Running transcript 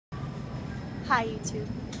Hi YouTube.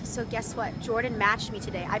 So guess what? Jordan matched me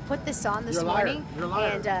today. I put this on this You're a liar. morning, You're a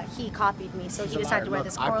liar. and he copied me. So She's he a decided liar. to wear Look,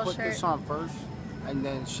 this coral I put shirt. this on first, and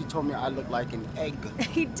then she told me I look like an egg.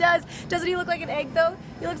 He does. Doesn't he look like an egg though?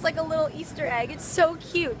 He looks like a little Easter egg. It's so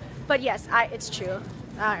cute. But yes, it's true.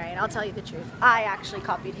 All right, I'll tell you the truth. I actually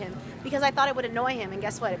copied him because I thought it would annoy him, and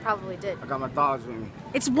guess what? It probably did. I got my dogs with me.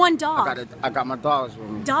 It's one dog. I got my dogs with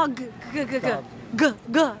me. Dog. We gotta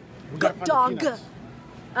find the Dog. peanuts.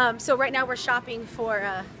 So right now we're shopping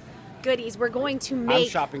for goodies. We're going to I'm make.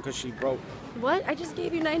 shopping because she broke. What? I just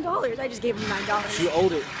gave you $9. I just gave him $9. She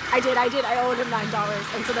owed it. I did. I owed him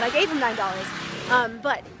 $9, and so then I gave him $9.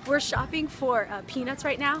 But we're shopping for peanuts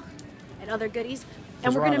right now and other goodies,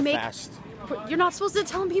 and we're gonna make. Fast. You're not supposed to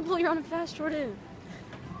tell people you're on a fast, Jordan.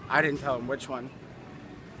 I didn't tell him which one.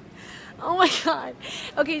 Oh my God.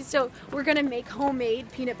 Okay, so we're gonna make homemade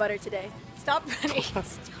peanut butter today. Stop running. Stop.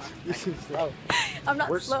 This is slow. I'm not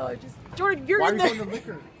slow. I'm just Jordan. You're Why are in you there. going to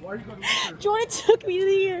liquor? Why are you going to liquor? Jordan took me to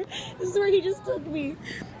the ear. This is where he just took me.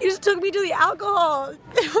 He just took me to the alcohol.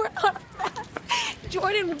 We're on a fast.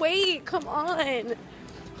 Jordan, wait. Come on.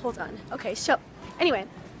 Hold on. Okay, so anyway,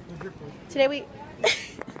 today we.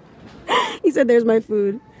 He said, "There's my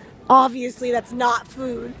food." Obviously, that's not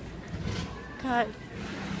food. God.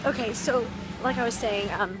 Okay, so like I was saying,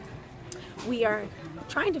 we are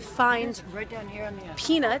trying to find right down here on the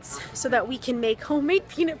peanuts so that we can make homemade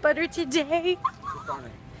peanut butter today.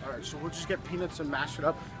 Alright, so we'll just get peanuts and mash it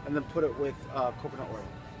up and then put it with coconut oil.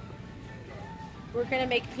 We're gonna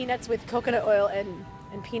make peanuts with coconut oil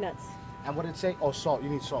and peanuts. And what did it say? Oh, salt. You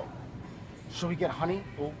need salt. Should we get honey?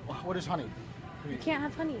 Well, what is honey? You can't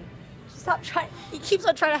have honey. Stop trying. He keeps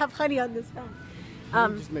on trying to have honey on this phone.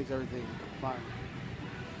 It just makes everything fine.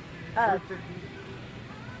 350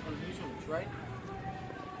 on these ones, right?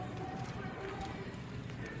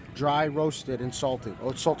 Dry, roasted, and salted. Oh,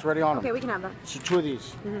 it's salted already on them. Okay, we can have that. So 2 of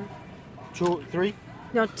these. 2, 3?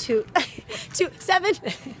 No, 2. 2, 7.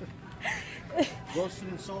 Roasted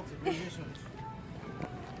and salted. What are these ones?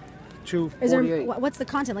 2, Is there? 48. What's the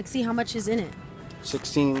content? Like, see how much is in it.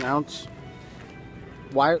 16 ounce.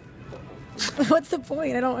 Why? What's the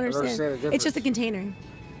point? I don't understand the understand. It's just a difference. container.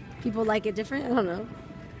 People like it different. I don't know.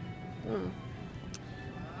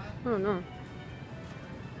 I don't know.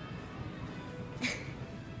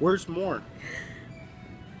 Where's more?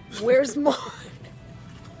 Where's more?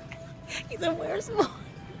 He said, "Where's more?"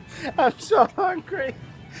 I'm so hungry.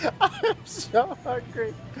 I'm so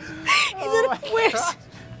hungry. He said,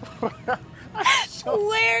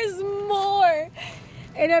 "Where's more?"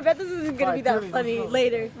 And I bet this isn't gonna be that Fine, funny let's go.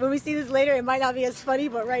 later. When we see this later, it might not be as funny,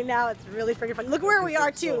 but right now it's really freaking funny. Look where we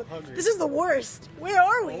are so too. hungry. This is the worst. Where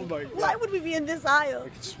are we? Oh my God. Why would we be in this aisle? I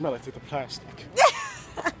can smell it through the plastic.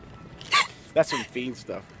 That's some fiend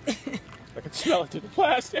stuff. I can smell it through the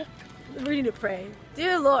plastic. We need to pray.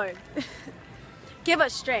 Dear Lord, give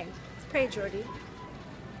us strength. Let's pray, Jordy.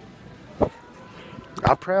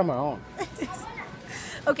 I'll pray on my own.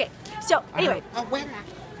 Okay, so anyway,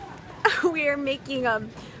 we're making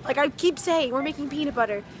like I keep saying, we're making peanut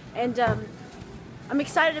butter, and I'm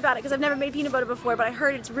excited about it because I've never made peanut butter before, but I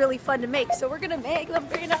heard it's really fun to make, so we're gonna make the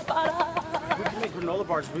peanut butter. We can make granola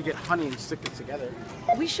bars if we get honey and stick it together.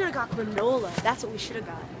 We should have got granola. That's what we should have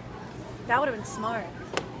got. That would have been smart.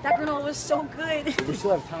 That granola was so good. We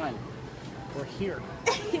still have time. We're here.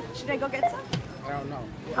 Should I go get some? I don't know.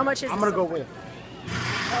 How much is I'm this? gonna go with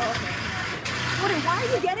Oh, okay. Jordan, why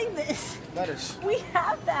are you getting this? lettuce. We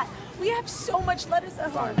have that. We have so much lettuce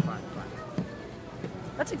at home. Fine.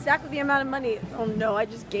 That's exactly the amount of money. Oh no, I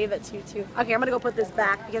just gave it to you too. Okay, I'm gonna go put this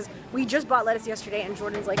back because we just bought lettuce yesterday, and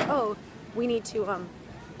Jordan's like, "Oh, we need to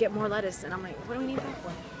get more lettuce," and I'm like, "What do we need that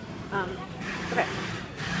for?" Okay.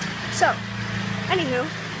 So, anywho,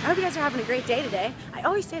 I hope you guys are having a great day today. I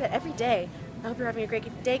always say that every day. I hope you're having a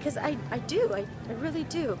great day because I do. I really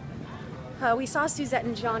do. We saw Suzette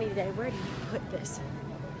and Johnny today. Where did you put this?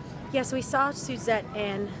 Yeah, so we saw Suzette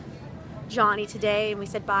and Johnny today, and we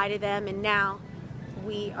said bye to them, and now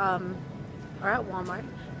we are at Walmart,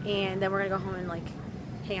 and then we're gonna go home and like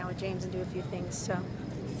hang out with James and do a few things. So,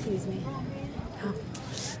 excuse me. Oh.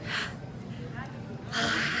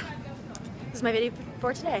 This is my video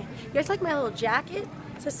for today. You guys like my little jacket?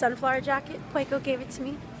 It's a sunflower jacket. Pueco gave it to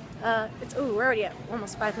me. We're already at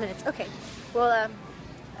almost 5 minutes. Okay, well,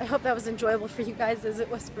 I hope that was enjoyable for you guys as it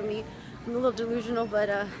was for me. I'm a little delusional,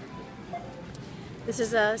 but this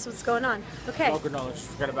is what's going on. Okay. No granola. Just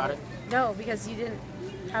forget about it. No, because you didn't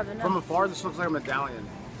have enough. From afar, this looks like a medallion.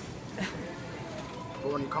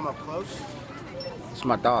 But when you come up close, it's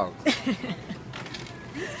my dog.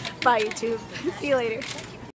 Bye, YouTube. See you later.